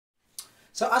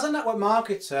So as a network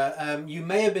marketer, you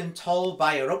may have been told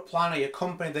by your upline or your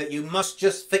company that you must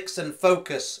just fix and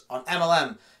focus on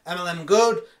MLM. MLM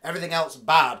good, everything else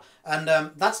bad. And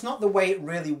that's not the way it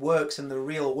really works in the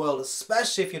real world,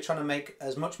 especially if you're trying to make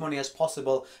as much money as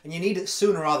possible and you need it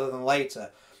sooner rather than later.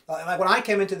 Like when I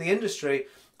came into the industry,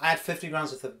 I had 50 grand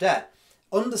worth of debt.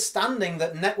 Understanding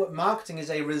that network marketing is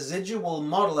a residual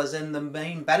model, as in the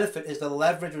main benefit is the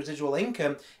leverage residual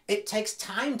income, it takes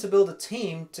time to build a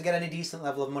team to get any decent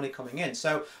level of money coming in.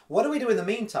 So what do we do in the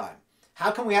meantime?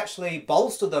 How can we actually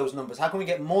bolster those numbers? How can we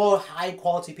get more high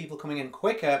quality people coming in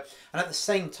quicker and at the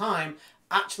same time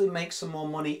actually make some more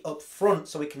money up front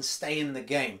so we can stay in the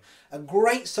game? A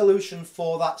great solution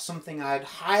for that, something I'd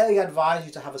highly advise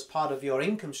you to have as part of your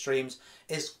income streams,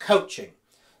 is coaching.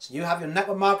 So you have your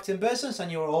network marketing business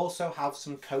and you'll also have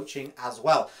some coaching as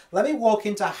well. Let me walk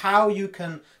into how you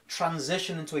can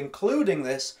transition into including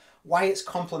this, why it's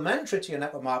complementary to your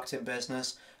network marketing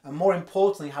business, and more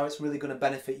importantly, how it's really going to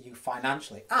benefit you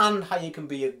financially, and how you can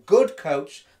be a good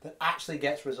coach that actually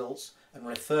gets results and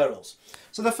referrals.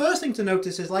 So the first thing to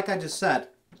notice is, like I just said,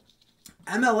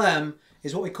 MLM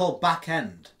is what we call back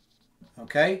end,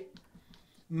 okay?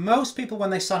 Most people, when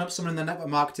they sign up someone in the network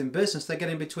marketing business, they're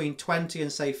getting between $20 and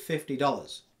say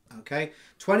 $50, okay?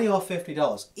 $20 or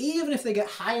 $50. Even if they get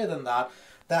higher than that,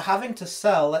 they're having to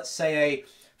sell, let's say,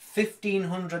 a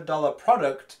 $1,500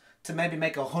 product to maybe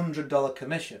make a $100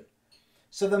 commission.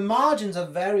 So the margins are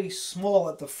very small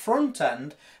at the front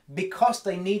end because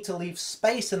they need to leave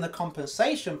space in the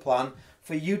compensation plan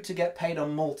for you to get paid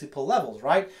on multiple levels,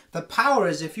 right? The power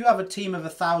is if you have a team of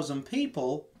 1,000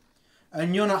 people,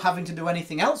 and you're not having to do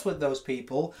anything else with those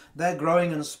people, they're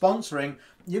growing and sponsoring,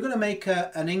 you're going to make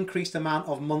an increased amount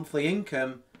of monthly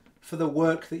income for the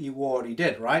work that you already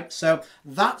did, right? So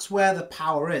that's where the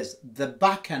power is. The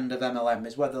back end of MLM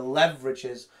is where the leverage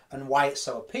is and why it's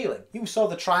so appealing. You saw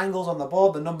the triangles on the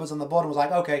board, the numbers on the board, and was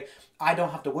like, okay, I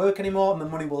don't have to work anymore and the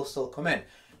money will still come in.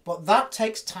 But that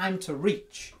takes time to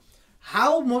reach.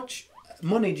 How much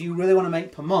money do you really want to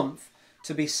make per month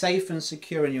to be safe and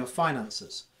secure in your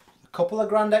finances? Couple of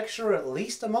grand extra at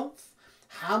least a month?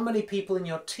 How many people in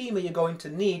your team are you going to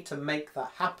need to make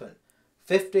that happen?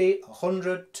 50,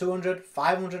 100, 200,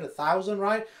 500, 1,000,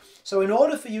 right? So in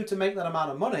order for you to make that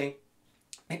amount of money,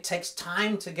 it takes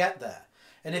time to get there.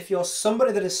 And if you're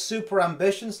somebody that is super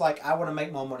ambitious, like I want to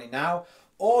make more money now,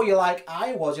 or you're like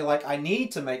I was, you're like I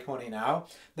need to make money now,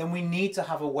 then we need to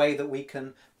have a way that we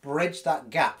can bridge that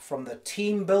gap from the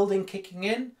team building kicking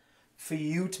in for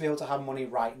you to be able to have money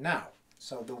right now.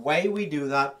 So the way we do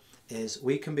that is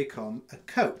we can become a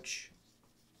coach.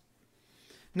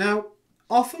 Now,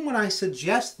 often when I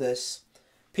suggest this,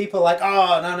 people are like,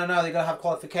 oh, no, you've got to have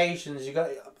qualifications.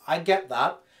 I get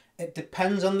that. It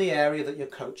depends on the area that you're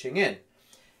coaching in.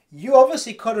 You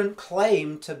obviously couldn't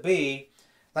claim to be,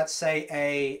 let's say,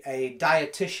 a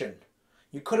dietitian.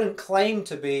 You couldn't claim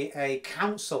to be a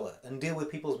counselor and deal with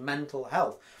people's mental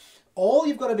health. All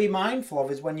you've got to be mindful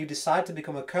of is when you decide to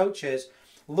become a coach is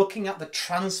looking at the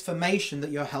transformation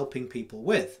that you're helping people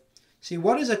with. See,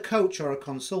 what is a coach or a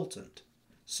consultant?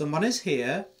 Someone is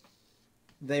here,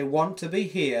 they want to be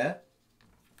here,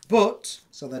 but,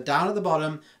 so they're down at the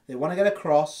bottom, they want to get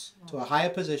across to a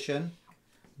higher position,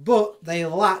 but they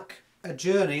lack a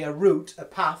journey, a route, a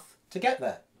path to get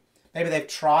there. Maybe they've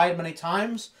tried many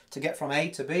times to get from A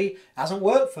to B, it hasn't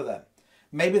worked for them.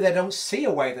 Maybe they don't see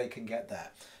a way they can get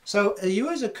there. So you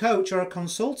as a coach or a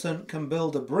consultant can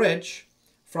build a bridge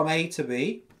from A to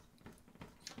B,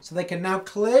 so they can now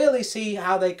clearly see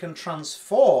how they can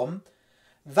transform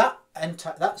that.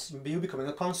 That's you becoming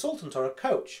a consultant or a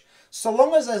coach. So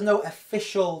long as there's no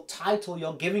official title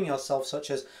you're giving yourself,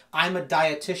 such as I'm a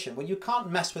dietitian. Well, you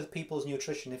can't mess with people's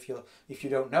nutrition if you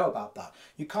don't know about that.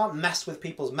 You can't mess with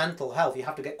people's mental health. You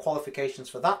have to get qualifications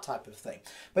for that type of thing.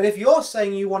 But if you're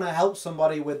saying you want to help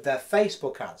somebody with their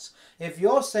Facebook ads, if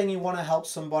you're saying you want to help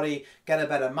somebody get a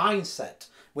better mindset,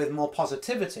 with more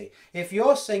positivity, if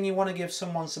you're saying you want to give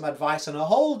someone some advice on a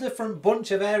whole different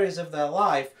bunch of areas of their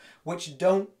life which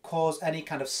don't cause any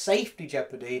kind of safety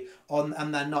jeopardy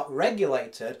and they're not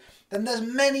regulated, then there's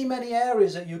many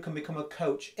areas that you can become a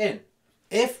coach in.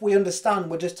 If we understand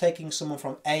we're just taking someone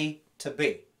from A to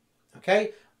B,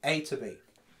 okay? A to B.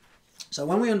 So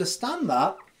when we understand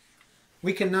that,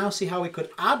 we can now see how we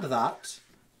could add that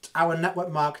to our network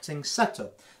marketing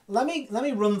setup. Let me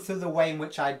run through the way in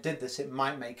which I did this. It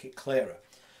might make it clearer.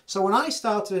 So when I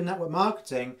started in network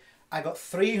marketing, I got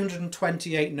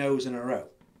 328 no's in a row,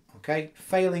 okay?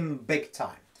 Failing big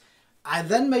time. I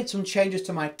then made some changes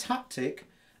to my tactic,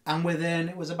 and within,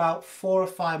 it was about 4 or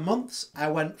 5 months, I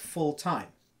went full time.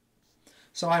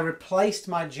 So I replaced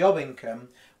my job income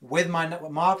with my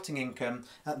network marketing income,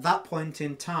 at that point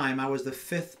in time, I was the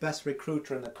 5th best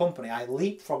recruiter in the company. I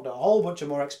leapfrogged a whole bunch of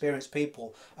more experienced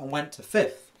people and went to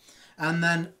 5th. And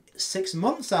then 6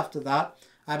 months after that,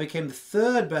 I became the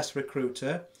 3rd best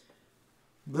recruiter.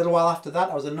 A little while after that,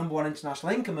 I was the #1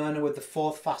 international income earner with the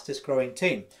 4th fastest growing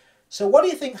team. So what do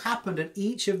you think happened at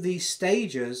each of these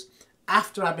stages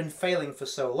after I've been failing for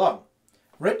so long?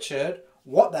 Richard,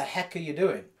 what the heck are you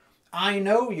doing? I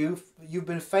know you've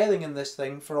been failing in this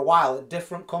thing for a while at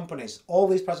different companies. All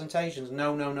these presentations,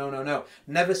 no.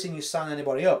 Never seen you sign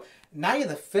anybody up. Now you're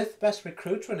the 5th best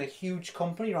recruiter in a huge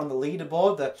company. You're on the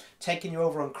leaderboard. They're taking you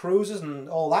over on cruises and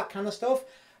all that kind of stuff.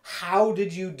 How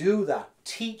did you do that?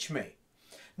 Teach me.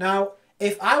 Now,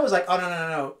 if I was like, oh,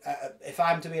 no. If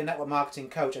I'm to be a network marketing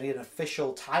coach, I need an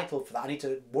official title for that. I need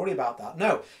to worry about that.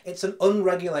 No, it's an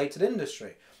unregulated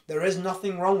industry. There is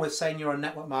nothing wrong with saying you're a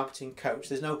network marketing coach.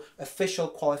 There's no official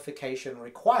qualification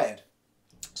required.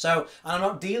 So, and I'm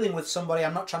not dealing with somebody,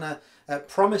 I'm not trying to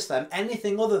promise them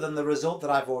anything other than the result that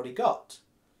I've already got.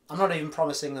 I'm not even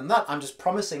promising them that. I'm just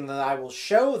promising that I will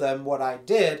show them what I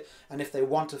did, and if they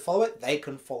want to follow it, they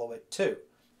can follow it too,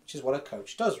 which is what a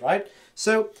coach does, right?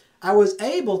 So I was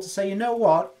able to say, you know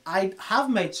what, I have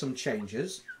made some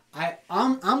changes.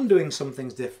 I'm doing some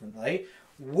things differently.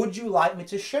 Would you like me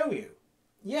to show you?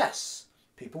 Yes,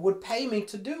 people would pay me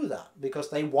to do that because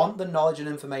they want the knowledge and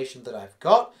information that I've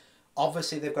got.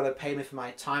 Obviously, they've got to pay me for my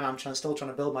time. I'm still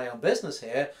trying to build my own business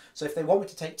here. So if they want me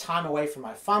to take time away from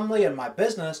my family and my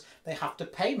business, they have to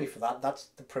pay me for that. That's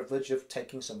the privilege of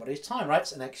taking somebody's time, right?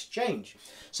 It's an exchange.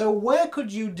 So where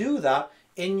could you do that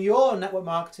in your network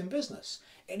marketing business?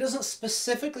 It doesn't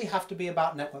specifically have to be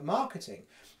about network marketing.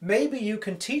 Maybe you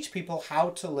can teach people how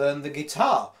to learn the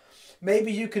guitar.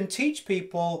 Maybe you can teach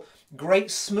people great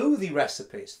smoothie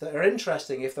recipes that are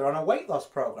interesting if they're on a weight loss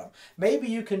program. Maybe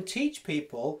you can teach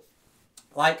people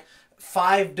like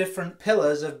 5 different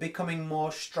pillars of becoming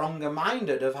more stronger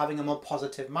minded, of having a more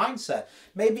positive mindset.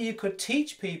 Maybe you could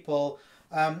teach people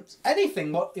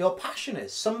anything what your passion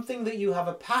is, something that you have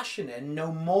a passion in,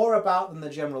 know more about than the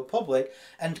general public,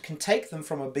 and can take them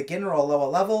from a beginner or lower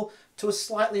level to a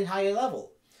slightly higher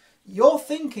level. You're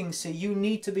thinking, see, you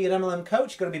need to be an MLM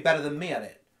coach, you've got to be better than me at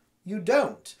it. You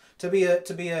don't. To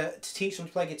teach them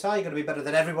to play guitar, you've got to be better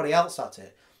than everybody else at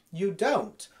it. You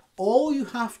don't. All you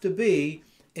have to be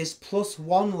is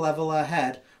 +1 level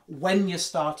ahead when you're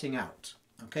starting out.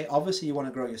 Okay, obviously you want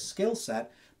to grow your skill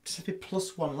set, just be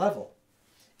 +1 level.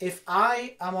 If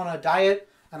I am on a diet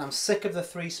and I'm sick of the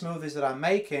 3 smoothies that I'm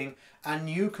making, and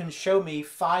you can show me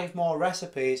 5 more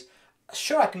recipes,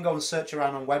 sure, I can go and search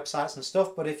around on websites and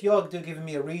stuff, but if you're giving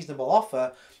me a reasonable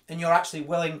offer and you're actually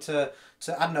willing to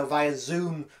I don't know, via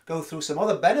Zoom, go through some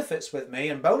other benefits with me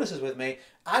and bonuses with me,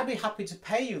 I'd be happy to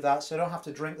pay you that so I don't have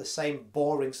to drink the same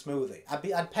boring smoothie.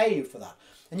 I'd pay you for that.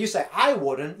 And you say, I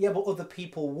wouldn't. Yeah, but other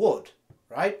people would,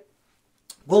 right?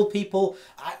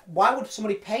 Why would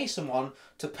somebody pay someone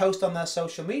to post on their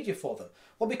social media for them?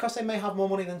 Well, because they may have more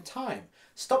money than time.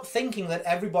 Stop thinking that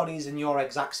everybody's in your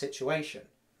exact situation.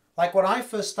 Like when I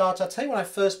first started, I'll tell you when I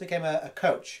first became a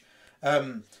coach,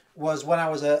 was when I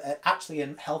was actually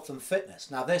in health and fitness.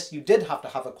 Now this you did have to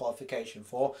have a qualification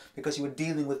for because you were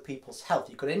dealing with people's health.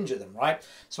 You could injure them, right?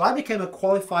 So I became a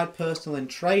qualified personal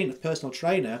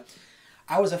trainer.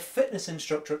 I was a fitness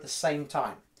instructor at the same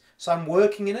time. So I'm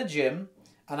working in a gym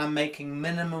and I'm making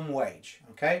minimum wage,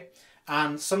 okay?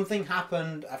 And something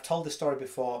happened, I've told this story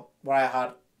before, where I had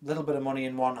a little bit of money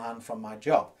in one hand from my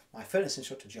job, my fitness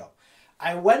instructor job.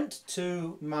 I went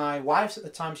to my wife's at the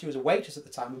time, she was a waitress at the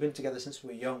time, we've been together since we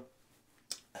were young.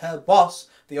 Her boss,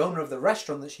 the owner of the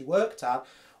restaurant that she worked at,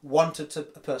 wanted a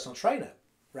personal trainer.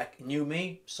 Knew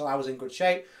me, so I was in good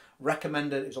shape,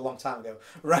 recommended, it was a long time ago,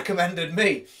 recommended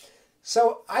me.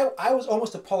 So I was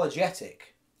almost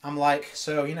apologetic. I'm like,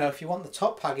 so, you know, if you want the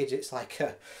top package, it's like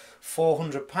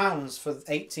 £400 for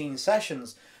 18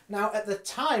 sessions. Now, at the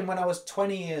time when I was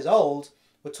 20 years old,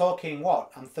 we're talking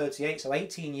what? I'm 38, so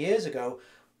 18 years ago,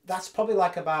 that's probably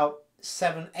like about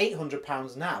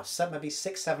 £800 now, maybe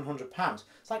 £600-700.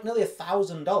 It's like nearly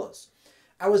 $1,000.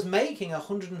 I was making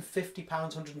 £150,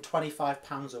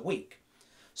 £125 a week.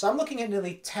 So I'm looking at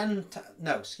nearly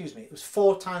it was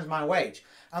 4 times my wage.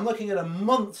 I'm looking at a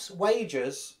month's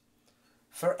wages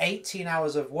for 18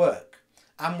 hours of work.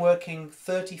 I'm working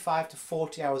 35 to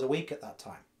 40 hours a week at that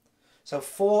time. So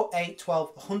 4, 8,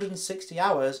 12, 160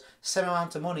 hours, same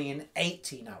amount of money in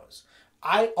 18 hours.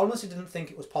 I honestly didn't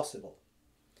think it was possible.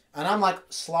 And I'm like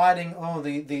sliding,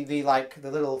 the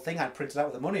little thing I printed out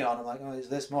with the money on. I'm like, oh, it's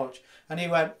this much. And he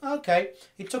went, okay.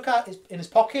 He took out in his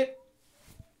pocket,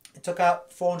 he took out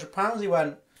 £400. He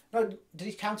went, No, did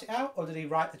he count it out or did he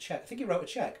write the check? I think he wrote a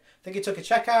check. I think he took a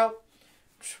check out,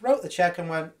 wrote the check and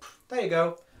went, there you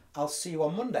go, I'll see you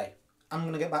on Monday. I'm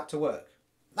going to get back to work.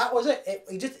 That was it.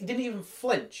 He didn't even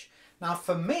flinch. Now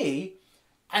for me,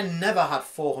 I never had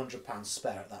 £400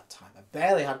 spare at that time. I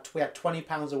barely had, we had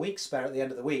 £20 a week spare at the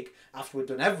end of the week after we'd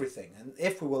done everything, and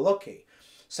if we were lucky.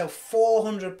 So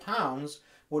 £400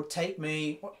 would take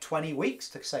me, 20 weeks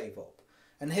to save up.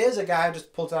 And here's a guy who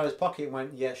just pulled it out of his pocket and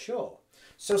went, yeah, sure.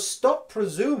 So stop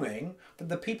presuming that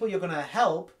the people you're going to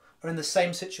help are in the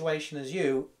same situation as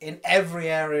you in every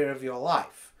area of your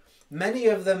life. Many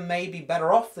of them may be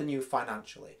better off than you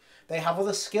financially. They have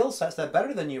other skill sets, they're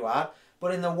better than you are,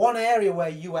 but in the one area where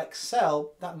you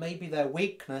excel, that may be their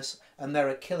weakness and their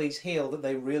Achilles heel that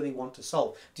they really want to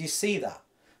solve. Do you see that?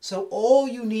 So all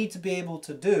you need to be able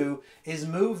to do is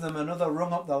move them another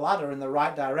rung up the ladder in the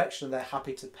right direction, and they're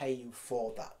happy to pay you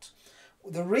for that.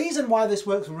 The reason why this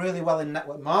works really well in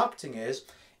network marketing is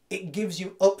it gives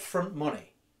you upfront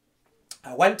money.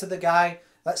 I went to the guy,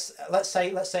 let's say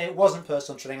it wasn't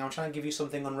personal training, I'm trying to give you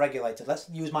something unregulated. Let's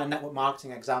use my network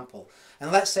marketing example.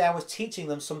 And let's say I was teaching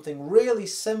them something really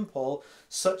simple,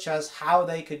 such as how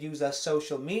they could use their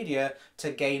social media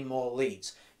to gain more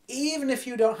leads. Even if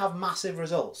you don't have massive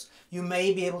results, you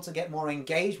may be able to get more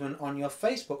engagement on your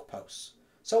Facebook posts.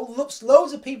 So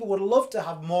loads of people would love to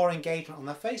have more engagement on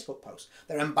their Facebook posts.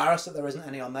 They're embarrassed that there isn't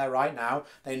any on there right now.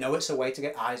 They know it's a way to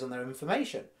get eyes on their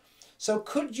information. So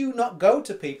could you not go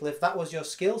to people, if that was your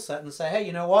skill set, and say, hey,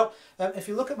 you know what, if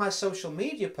you look at my social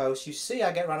media posts, you see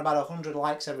I get around about 100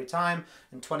 likes every time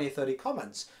and 20 or 30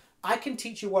 comments. I can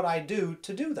teach you what I do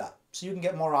to do that, so you can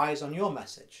get more eyes on your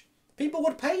message. People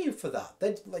would pay you for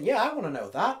that. Yeah, I want to know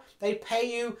that. They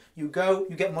pay you, you go,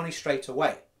 you get money straight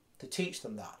away to teach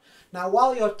them that. Now,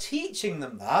 while you're teaching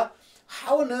them that,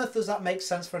 how on earth does that make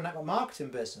sense for a network marketing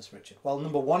business, Richard? Well,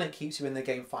 number one, it keeps you in the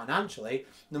game financially.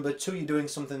 Number two, you're doing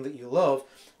something that you love.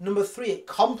 Number three, it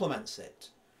complements it.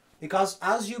 Because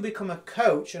as you become a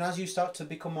coach and as you start to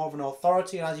become more of an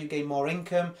authority and as you gain more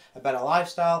income, a better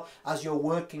lifestyle, as you're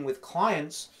working with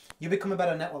clients, you become a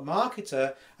better network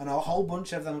marketer, and a whole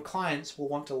bunch of them clients will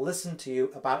want to listen to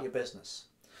you about your business.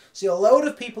 See, a load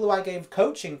of people who I gave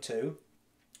coaching to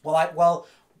were like, well,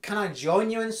 can I join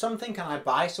you in something? Can I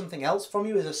buy something else from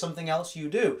you? Is there something else you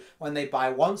do? When they buy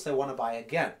once, they want to buy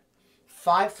again.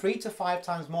 3 to 5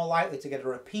 times more likely to get a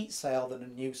repeat sale than a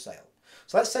new sale.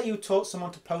 So let's say you taught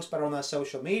someone to post better on their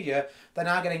social media, they're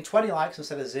now getting 20 likes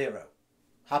instead of 0.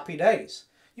 Happy days.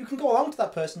 You can go along to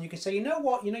that person, you can say, you know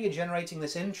what, you know you're generating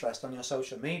this interest on your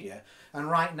social media, and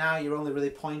right now you're only really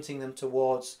pointing them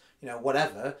towards, you know,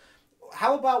 whatever.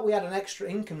 How about we add an extra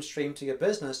income stream to your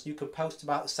business? You could post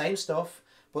about the same stuff,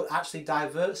 but actually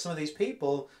divert some of these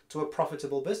people to a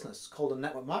profitable business called a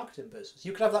network marketing business.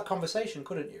 You could have that conversation,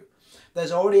 couldn't you?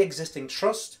 There's already existing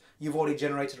trust. You've already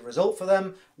generated a result for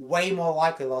them. Way more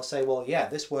likely they'll say, well, yeah,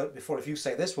 this worked before. If you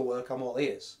say this will work, I'm all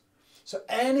ears. So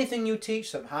anything you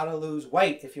teach them, how to lose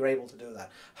weight if you're able to do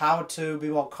that, how to be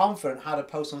more confident, how to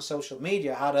post on social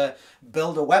media, how to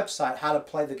build a website, how to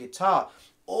play the guitar,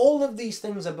 all of these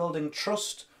things are building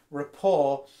trust,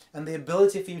 rapport, and the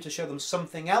ability for you to show them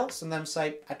something else and then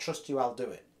say, I trust you, I'll do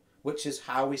it. Which is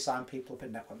how we sign people up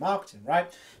in network marketing,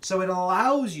 right? So it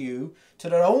allows you to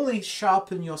not only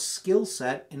sharpen your skill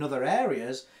set in other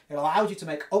areas, it allows you to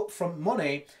make upfront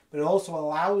money, but it also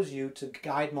allows you to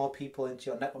guide more people into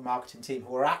your network marketing team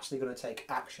who are actually going to take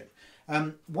action.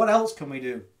 What else can we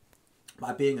do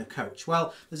by being a coach?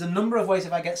 Well, there's a number of ways,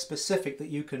 if I get specific, that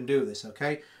you can do this,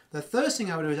 okay? The first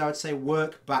thing I would do is I would say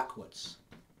work backwards.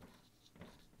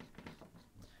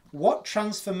 What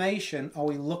transformation are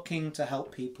we looking to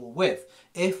help people with?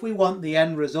 If we want the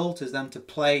end result is them to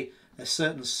play a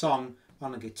certain song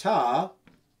on a guitar,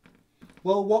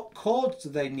 well, what chords do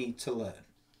they need to learn?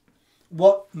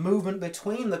 What movement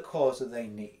between the chords do they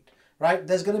need? Right?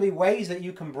 There's going to be ways that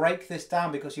you can break this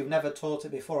down because you've never taught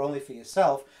it before, only for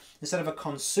yourself. Instead of a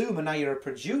consumer, now you're a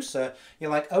producer. You're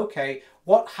like, okay,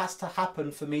 what has to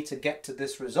happen for me to get to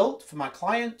this result for my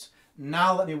client?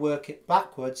 Now let me work it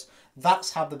backwards.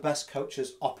 That's how the best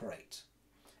coaches operate.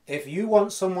 If you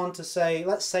want someone to say,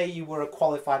 let's say you were a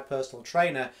qualified personal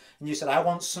trainer and you said, I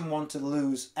want someone to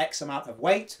lose X amount of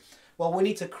weight. Well, we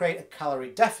need to create a calorie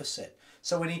deficit.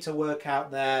 So we need to work out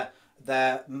their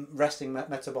resting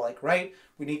metabolic rate.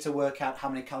 We need to work out how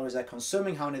many calories they're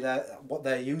consuming, what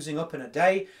they're using up in a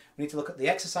day. We need to look at the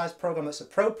exercise program that's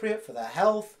appropriate for their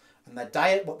health and their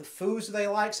diet, what the foods do they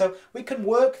like. So we can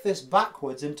work this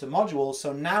backwards into modules,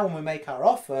 so now when we make our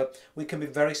offer, we can be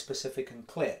very specific and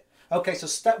clear. Okay, so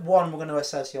step one, we're going to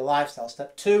assess your lifestyle.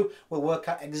 Step two, we'll work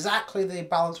out exactly the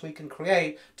balance we can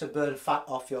create to burn fat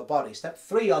off your body. Step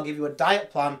three, I'll give you a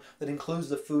diet plan that includes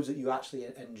the foods that you actually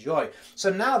enjoy. So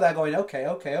now they're going, okay,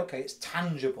 it's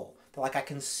tangible. They're like, I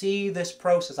can see this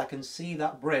process, I can see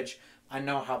that bridge, I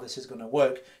know how this is going to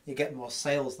work. You get more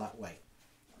sales that way.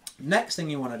 Next thing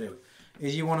you want to do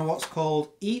is you want to what's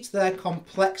called eat their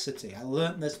complexity. I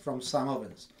learned this from Sam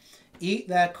Ovens. Eat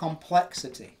their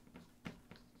complexity.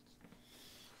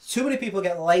 Too many people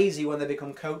get lazy when they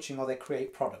become coaching or they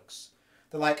create products.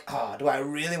 They're like, do I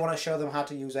really want to show them how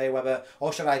to use Aweber,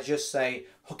 or should I just say,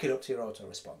 hook it up to your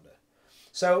autoresponder?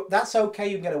 So that's okay,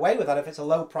 you can get away with that if it's a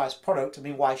low price product. I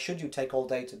mean, why should you take all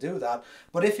day to do that?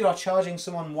 But if you're charging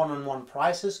someone one-on-one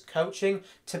prices, coaching,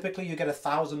 typically you get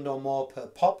 1,000 or more per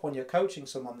pop when you're coaching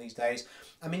someone these days.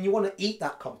 I mean, you want to eat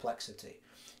that complexity.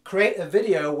 Create a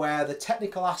video where the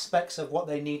technical aspects of what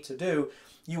they need to do,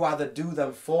 you either do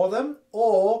them for them,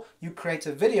 or you create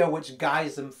a video which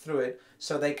guides them through it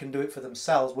so they can do it for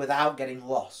themselves without getting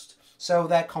lost. So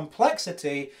their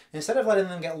complexity, instead of letting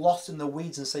them get lost in the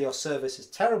weeds and say your service is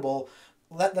terrible,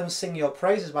 let them sing your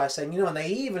praises by saying, and they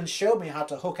even showed me how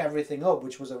to hook everything up,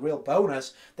 which was a real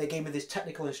bonus. They gave me this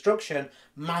technical instruction.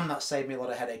 Man, that saved me a lot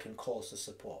of headache and calls to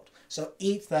support. So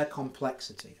eat their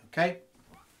complexity, okay?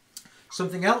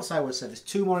 Something else I would say, there's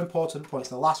two more important points.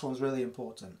 The last one's really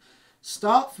important.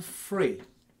 Start for free.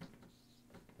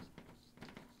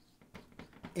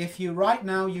 If you right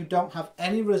now you don't have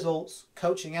any results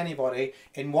coaching anybody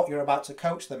in what you're about to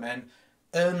coach them in,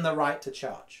 earn the right to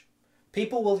charge.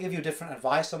 People will give you different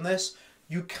advice on this.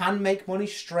 You can make money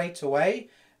straight away,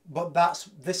 but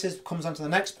comes on to the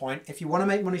next point. If you want to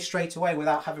make money straight away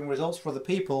without having results for other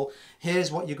people,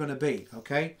 here's what you're going to be,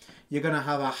 okay? You're going to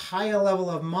have a higher level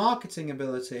of marketing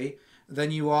ability than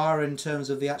you are in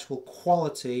terms of the actual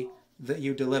quality that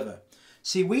you deliver.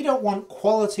 See, we don't want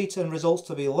quality and results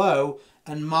to be low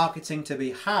and marketing to be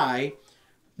high.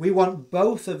 We want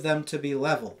both of them to be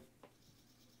level.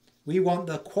 We want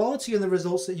the quality and the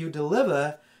results that you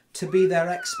deliver to be their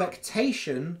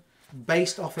expectation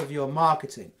based off of your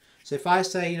marketing. So if I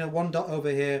say, one dot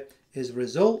over here is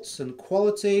results and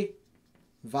quality,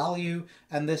 value,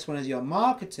 and this one is your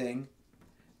marketing,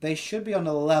 they should be on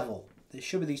a level. There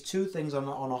should be these two things on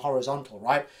a horizontal,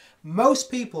 right?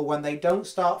 Most people, when they don't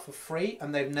start for free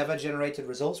and they've never generated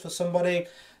results for somebody,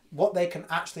 what they can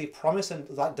actually promise and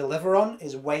deliver on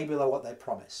is way below what they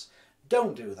promise.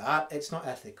 Don't do that. It's not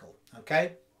ethical,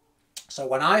 okay? So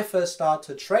when I first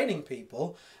started training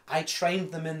people, I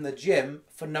trained them in the gym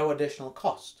for no additional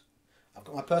cost. I've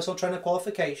got my personal trainer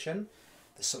qualification.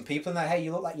 There's some people in there, hey,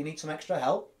 you look like you need some extra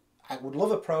help. I would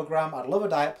love a program. I'd love a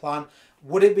diet plan.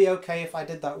 Would it be okay if I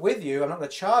did that with you? I'm not going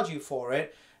to charge you for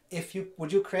it.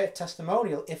 Would you create a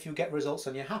testimonial if you get results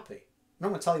and you're happy? I'm not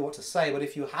going to tell you what to say, but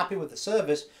if you're happy with the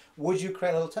service, would you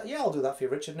create a little yeah, I'll do that for you,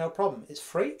 Richard, no problem. It's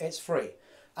free, it's free.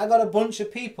 I got a bunch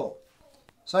of people.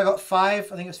 So I got 5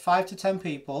 to 10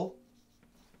 people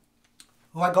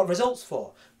who I got results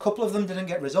for. A couple of them didn't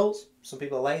get results. Some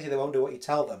people are lazy, they won't do what you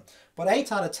tell them. But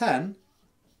 8 out of 10,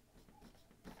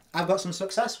 I've got some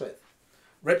success with.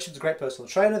 Richard's a great personal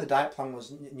trainer. The diet plan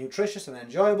was nutritious and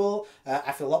enjoyable.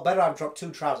 I feel a lot better. I've dropped 2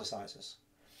 trouser sizes.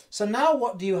 So now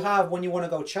what do you have when you want to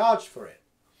go charge for it?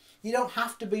 You don't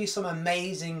have to be some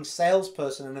amazing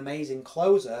salesperson, an amazing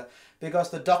closer, because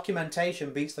the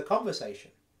documentation beats the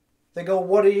conversation. They go,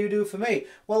 what do you do for me?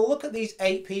 Well, look at these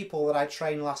 8 people that I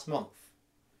trained last month.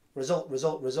 Result,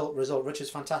 result, result, result. Richard's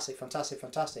fantastic, fantastic,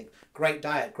 fantastic. Great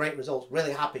diet, great results.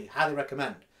 Really happy, highly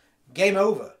recommend. Game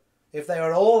over. If they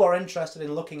are all interested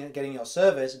in looking at getting your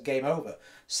service, game over.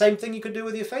 Same thing you could do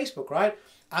with your Facebook, right?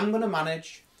 I'm going to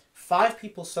manage 5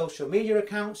 people's social media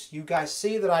accounts. You guys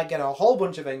see that I get a whole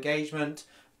bunch of engagement.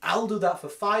 I'll do that for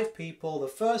 5 people. The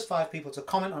first 5 people to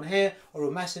comment on here or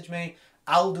who message me,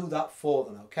 I'll do that for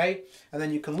them, okay? And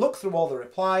then you can look through all the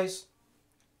replies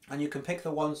and you can pick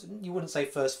the ones, you wouldn't say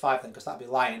first 5 then because that'd be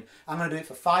lying. I'm going to do it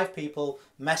for 5 people.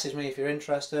 Message me if you're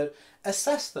interested.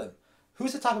 Assess them.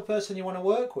 Who's the type of person you want to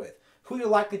work with? Who you're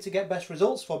likely to get best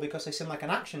results for because they seem like an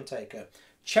action taker.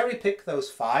 Cherry pick those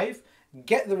 5,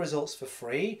 get the results for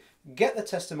free, get the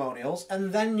testimonials,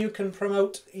 and then you can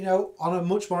promote, on a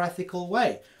much more ethical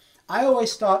way. I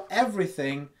always start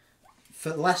everything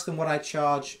for less than what I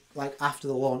charge after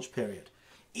the launch period.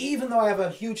 Even though I have a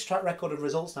huge track record of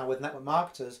results now with network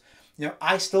marketers,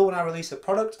 I still, when I release a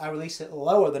product, I release it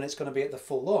lower than it's going to be at the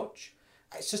full launch.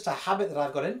 It's just a habit that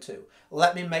I've got into.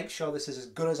 Let me make sure this is as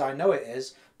good as I know it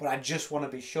is, but I just want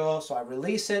to be sure, so I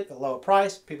release it at a lower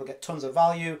price, people get tons of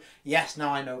value. Yes,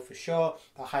 now I know for sure,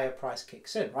 the higher price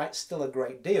kicks in, right? Still a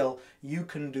great deal. You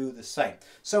can do the same.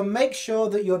 So make sure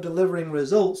that you're delivering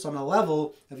results on a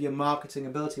level of your marketing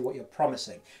ability, what you're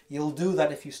promising. You'll do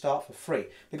that if you start for free.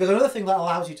 Because another thing that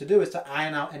allows you to do is to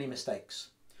iron out any mistakes.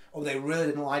 Oh, they really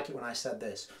didn't like it when I said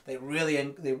this. They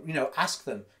ask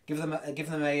them, give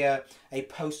them a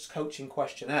post-coaching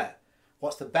questionnaire.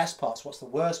 What's the best parts? What's the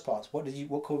worst parts? What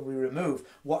could we remove?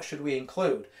 What should we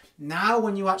include? Now,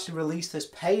 when you actually release this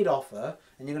paid offer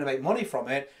and you're going to make money from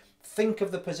it, think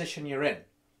of the position you're in.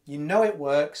 You know it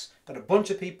works, got a bunch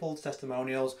of people's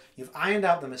testimonials, you've ironed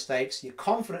out the mistakes, you're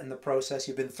confident in the process,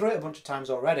 you've been through it a bunch of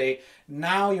times already.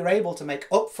 Now you're able to make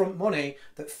upfront money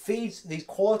that feeds these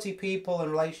quality people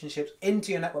and relationships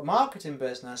into your network marketing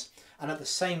business, and at the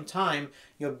same time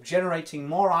you're generating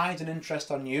more eyes and interest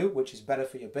on you, which is better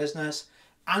for your business,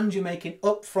 and you're making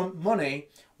upfront money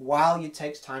while it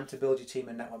takes time to build your team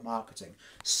in network marketing.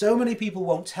 So many people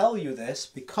won't tell you this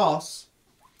because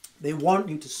they want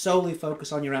you to solely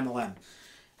focus on your MLM.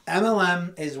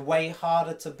 MLM is way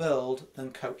harder to build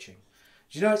than coaching.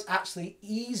 Do you know it's actually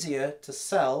easier to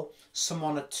sell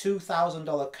someone a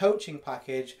 $2,000 coaching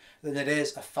package than it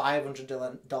is a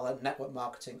 $500 network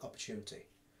marketing opportunity?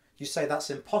 You say that's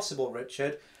impossible,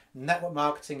 Richard. Network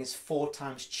marketing is 4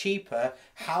 times cheaper.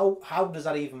 How does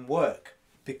that even work?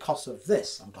 Because of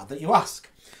this. I'm glad that you ask.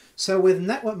 So with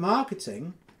network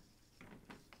marketing,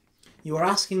 you are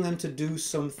asking them to do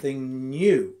something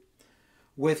new.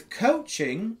 With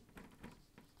coaching,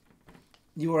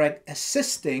 you are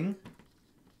assisting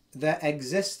their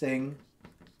existing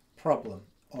problem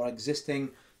or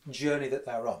existing journey that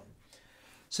they're on.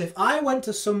 So if I went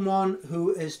to someone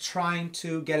who is trying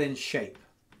to get in shape,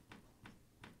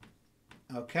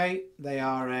 okay, they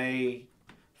are a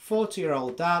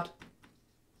 40-year-old dad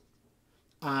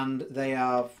and they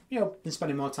have, been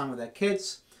spending more time with their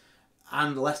kids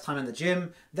and less time in the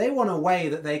gym. They want a way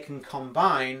that they can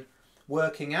combine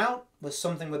working out with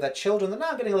something with their children. They're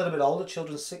now getting a little bit older,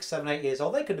 children 6, 7, 8 years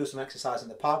old. They can do some exercise in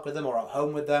the park with them or at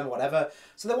home with them, whatever.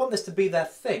 So they want this to be their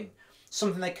thing,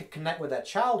 something they could connect with their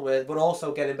child with, but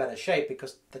also get in better shape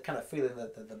because they're kind of feeling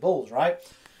the bulls, right?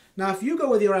 Now, if you go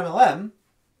with your MLM,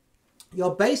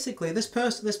 you're basically, this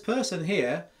person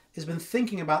here has been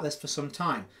thinking about this for some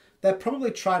time. They've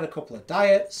probably tried a couple of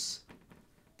diets.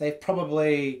 They've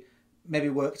probably maybe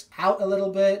worked out a little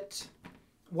bit,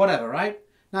 whatever, right?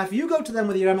 Now, if you go to them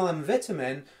with your MLM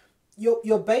vitamin,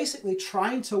 you're basically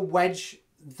trying to wedge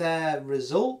their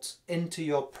result into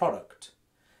your product.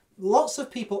 Lots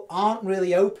of people aren't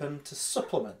really open to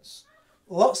supplements.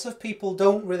 Lots of people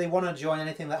don't really want to join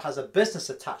anything that has a business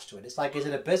attached to it. It's like, is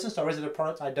it a business or is it a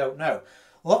product? I don't know.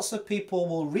 Lots of people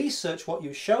will research what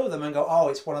you show them and go, oh,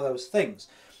 it's one of those things.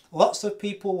 Lots of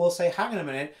people will say, hang on a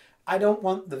minute, I don't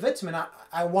want the vitamin,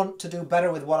 I want to do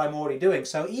better with what I'm already doing.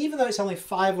 So even though it's only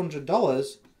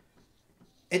 $500,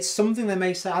 it's something they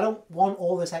may say, I don't want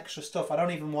all this extra stuff. I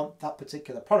don't even want that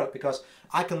particular product because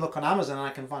I can look on Amazon and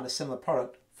I can find a similar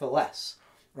product for less,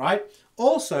 right?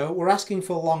 Also, we're asking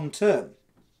for long term.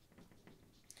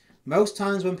 Most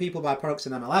times when people buy products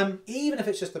in MLM, even if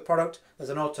it's just the product, there's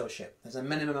an auto ship. There's a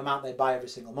minimum amount they buy every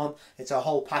single month. It's a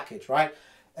whole package, right?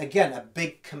 Again, a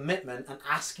big commitment and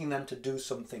asking them to do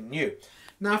something new.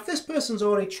 Now, if this person's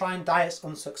already trying diets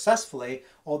unsuccessfully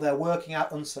or they're working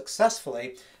out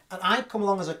unsuccessfully, and I come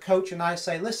along as a coach and I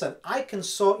say, listen, I can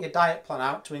sort your diet plan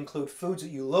out to include foods that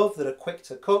you love that are quick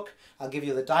to cook. I'll give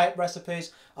you the diet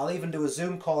recipes. I'll even do a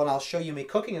Zoom call and I'll show you me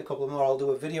cooking a couple of them, or I'll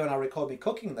do a video and I'll record me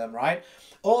cooking them, right?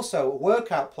 Also, a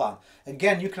workout plan.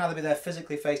 Again, you can either be there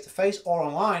physically face-to-face or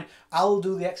online. I'll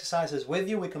do the exercises with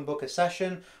you. We can book a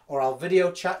session or I'll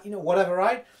video chat, whatever,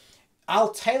 right?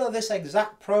 I'll tailor this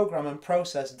exact program and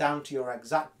process down to your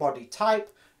exact body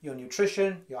type, your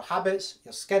nutrition, your habits,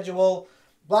 your schedule,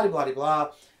 blah, blah, blah,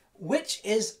 blah. Which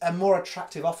is a more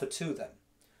attractive offer to them?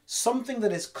 Something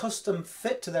that is custom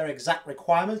fit to their exact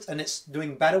requirements and it's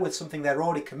doing better with something they're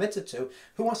already committed to.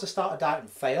 Who wants to start a diet and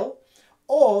fail?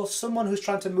 Or someone who's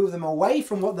trying to move them away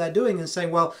from what they're doing and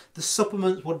saying, well, the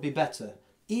supplements would be better,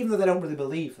 even though they don't really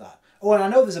believe that. Oh, and I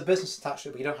know there's a business attached to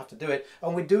it, but you don't have to do it.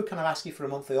 And we do kind of ask you for a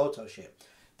monthly auto ship.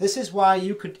 This is why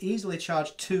you could easily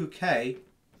charge $2,000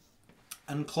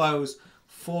 and close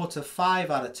 4 to 5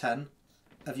 out of 10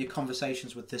 of your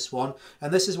conversations with this one.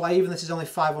 And this is why even this is only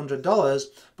 $500,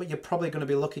 but you're probably going to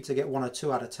be lucky to get 1 or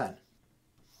 2 out of 10.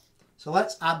 So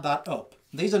let's add that up.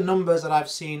 These are numbers that I've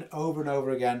seen over and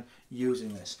over again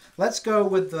using this. Let's go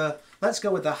with the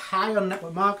high on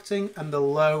network marketing and the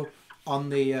low on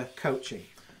the coaching.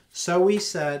 So we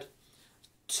said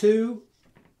 2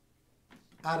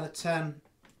 out of 10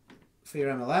 for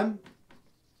your MLM.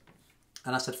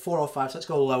 And I said 4 or 5, so let's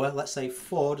go lower. Let's say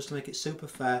 4, just to make it super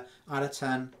fair, out of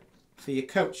 10 for your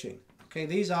coaching. Okay,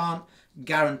 these aren't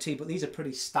guaranteed, but these are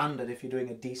pretty standard if you're doing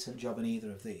a decent job in either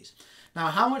of these. Now,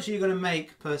 how much are you going to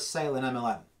make per sale in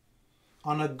MLM?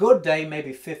 On a good day,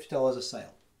 maybe $50 a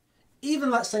sale.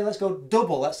 Even let's go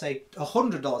double, let's say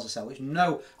 $100 a sale, which I don't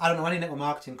know any network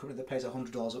marketing company that pays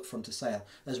 $100 up front a sale,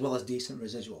 as well as decent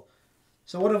residual.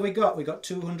 So what have we got? We got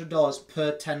 $200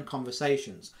 per 10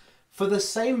 conversations. For the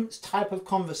same type of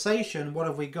conversation, what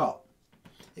have we got?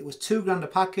 It was $2,000 a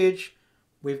package.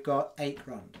 We've got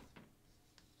 $8,000.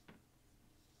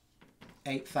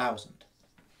 8,000.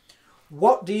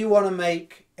 What do you want to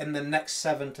make in the next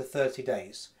 7 to 30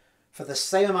 days? For the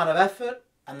same amount of effort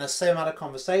and the same amount of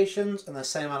conversations and the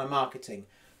same amount of marketing,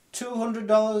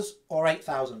 $200 or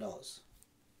 $8,000?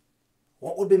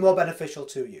 What would be more beneficial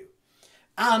to you?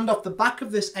 And off the back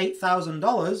of this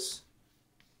 $8,000,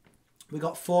 we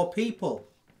got 4 people.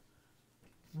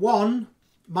 1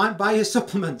 might buy your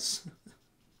supplements.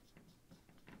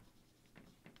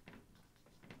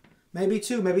 Maybe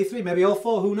 2, maybe 3, maybe all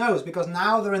 4, who knows? Because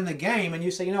now they're in the game and you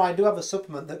say, you know, I do have a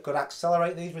supplement that could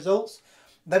accelerate these results.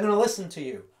 They're going to listen to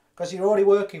you because you're already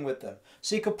working with them.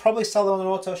 So you could probably sell them on an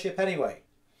auto ship anyway.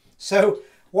 So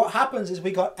what happens is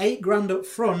we got $8,000 up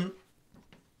front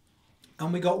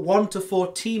and we got 1 to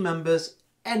 4 team members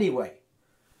anyway.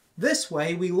 This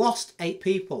way we lost 8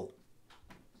 people.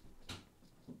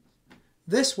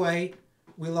 This way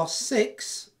we lost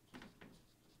 6.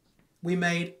 We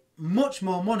made much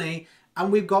more money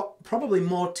and we've got probably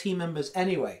more team members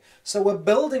anyway. So we're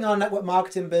building our network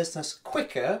marketing business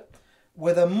quicker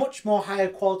with a much more higher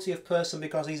quality of person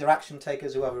because these are action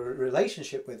takers who have a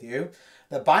relationship with you.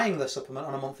 They're buying the supplement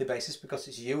on a monthly basis because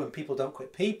it's you and people don't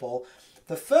quit people.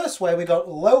 The first way we got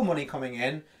low money coming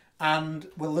in and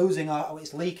we're losing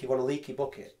it's leaky, what a leaky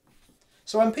bucket.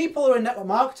 So when people are in network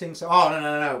marketing say, oh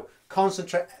no,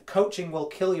 concentrate, coaching will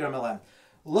kill your MLM.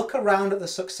 Look around at the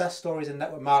success stories in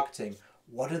network marketing.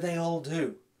 What do they all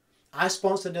do? I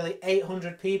sponsored nearly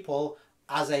 800 people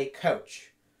as a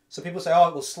coach. So people say, oh,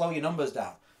 it will slow your numbers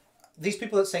down. These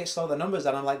people that say slow their numbers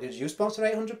down, I'm like, did you sponsor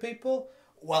 800 people?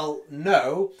 Well,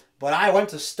 no, but I went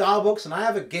to Starbucks and I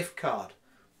have a gift card.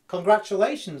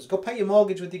 Congratulations, go pay your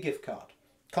mortgage with your gift card.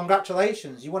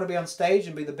 Congratulations, you want to be on stage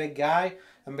and be the big guy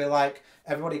and be like,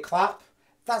 everybody clap?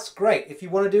 That's great. If you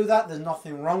want to do that, there's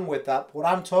nothing wrong with that. What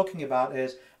I'm talking about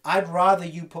is I'd rather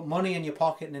you put money in your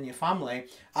pocket and in your family.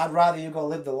 I'd rather you go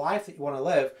live the life that you want to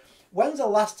live. When's the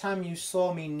last time you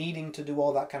saw me needing to do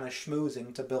all that kind of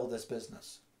schmoozing to build this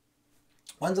business?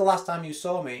 When's the last time you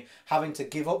saw me having to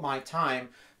give up my time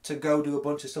to go do a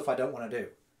bunch of stuff I don't want to do?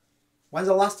 When's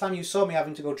the last time you saw me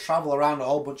having to go travel around a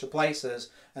whole bunch of places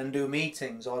and do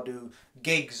meetings or do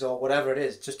gigs or whatever it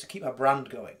is just to keep my brand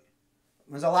going?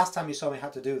 When's the last time you saw me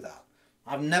have to do that?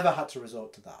 I've never had to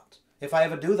resort to that. If I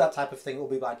ever do that type of thing, it will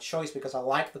be by choice because I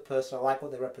like the person, I like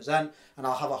what they represent, and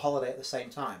I'll have a holiday at the same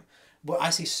time. But I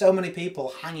see so many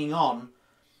people hanging on,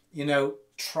 you know,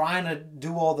 trying to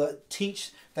do all the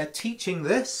they're teaching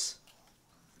this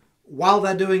while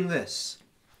they're doing this.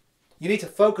 You need to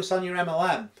focus on your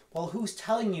MLM. Well, who's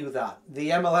telling you that? The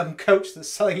MLM coach that's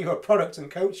selling you a product and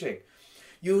coaching.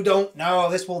 You don't know,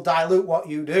 this will dilute what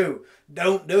you do.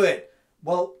 Don't do it.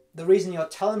 Well, the reason you're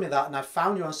telling me that, and I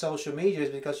found you on social media, is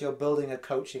because you're building a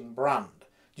coaching brand.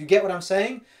 Do you get what I'm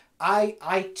saying?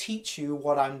 I teach you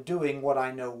what I'm doing, what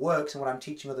I know works, and what I'm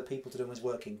teaching other people to do is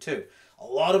working too. A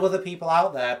lot of other people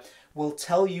out there will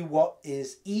tell you what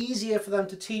is easier for them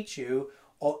to teach you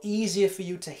or easier for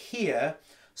you to hear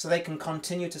so they can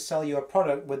continue to sell you a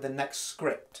product with the next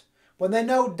script. When they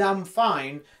know damn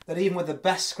fine that even with the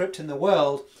best script in the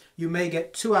world, you may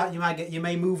get you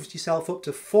may move yourself up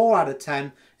to 4 out of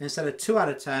 10 instead of 2 out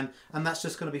of 10, and that's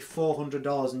just going to be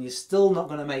 $400 and you're still not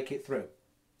going to make it through.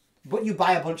 But you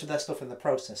buy a bunch of their stuff in the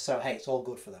process, so hey, it's all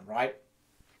good for them, right?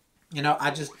 You know,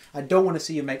 I don't want to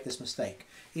see you make this mistake.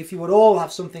 If you would all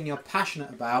have something you're passionate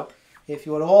about, if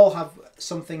you would all have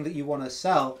something that you want to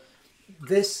sell,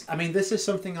 this is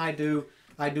something I do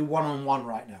one-on-one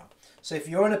right now. So if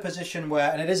you're in a position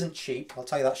where, and it isn't cheap, I'll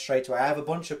tell you that straight away, I have a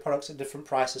bunch of products at different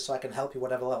prices so I can help you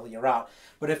whatever level you're at.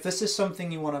 But if this is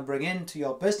something you want to bring into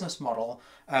your business model,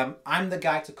 I'm the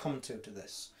guy to come to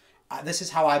this. This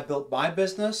is how I built my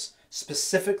business,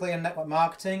 specifically in network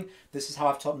marketing. This is how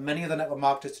I've taught many other network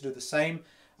marketers to do the same.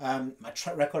 My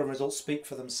track record and results speak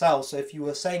for themselves. So if you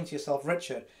were saying to yourself,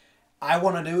 Richard, I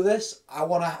want to do this. I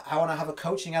want to have a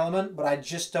coaching element, but I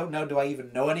just don't know. Do I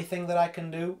even know anything that I can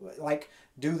do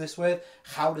this with?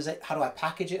 How do I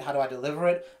package it? How do I deliver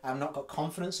it? I've not got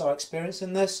confidence or experience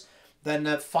in this. Then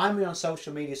find me on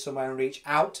social media somewhere and reach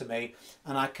out to me,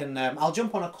 and I can. I'll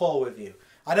jump on a call with you.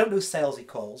 I don't do salesy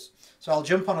calls, so I'll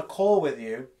jump on a call with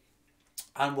you,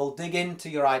 and we'll dig into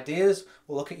your ideas.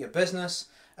 We'll look at your business,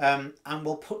 and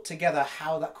we'll put together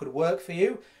how that could work for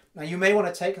you. Now, you may want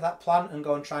to take that plan and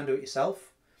go and try and do it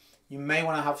yourself. You may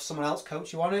want to have someone else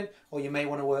coach you on it, or you may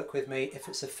want to work with me if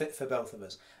it's a fit for both of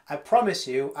us. I promise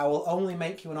you, I will only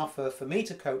make you an offer for me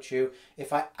to coach you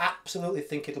if I absolutely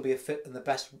think it'll be a fit and the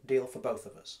best deal for both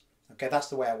of us. Okay, that's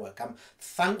the way I work. I'm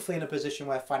thankfully in a position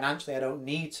where financially I don't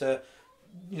need to,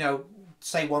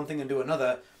 say one thing and do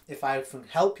another. If I can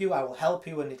help you, I will help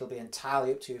you, and it'll be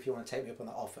entirely up to you if you want to take me up on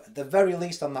that offer. At the very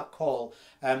least, on that call,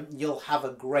 you'll have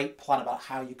a great plan about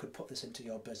how you could put this into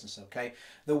your business, okay?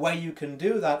 The way you can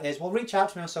do that is, well, reach out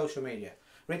to me on social media.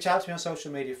 Reach out to me on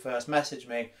social media first, message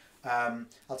me.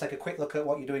 I'll take a quick look at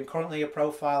what you're doing currently, your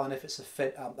profile, and if it's a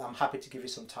fit, I'm happy to give you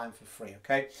some time for free,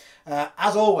 okay?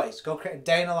 As always, go create a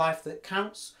day in a life that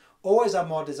counts. Always have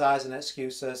more desires than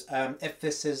excuses. If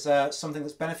this is something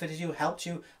that's benefited you, helped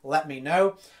you, let me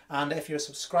know. And if you're a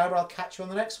subscriber, I'll catch you on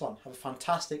the next one. Have a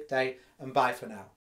fantastic day, and bye for now.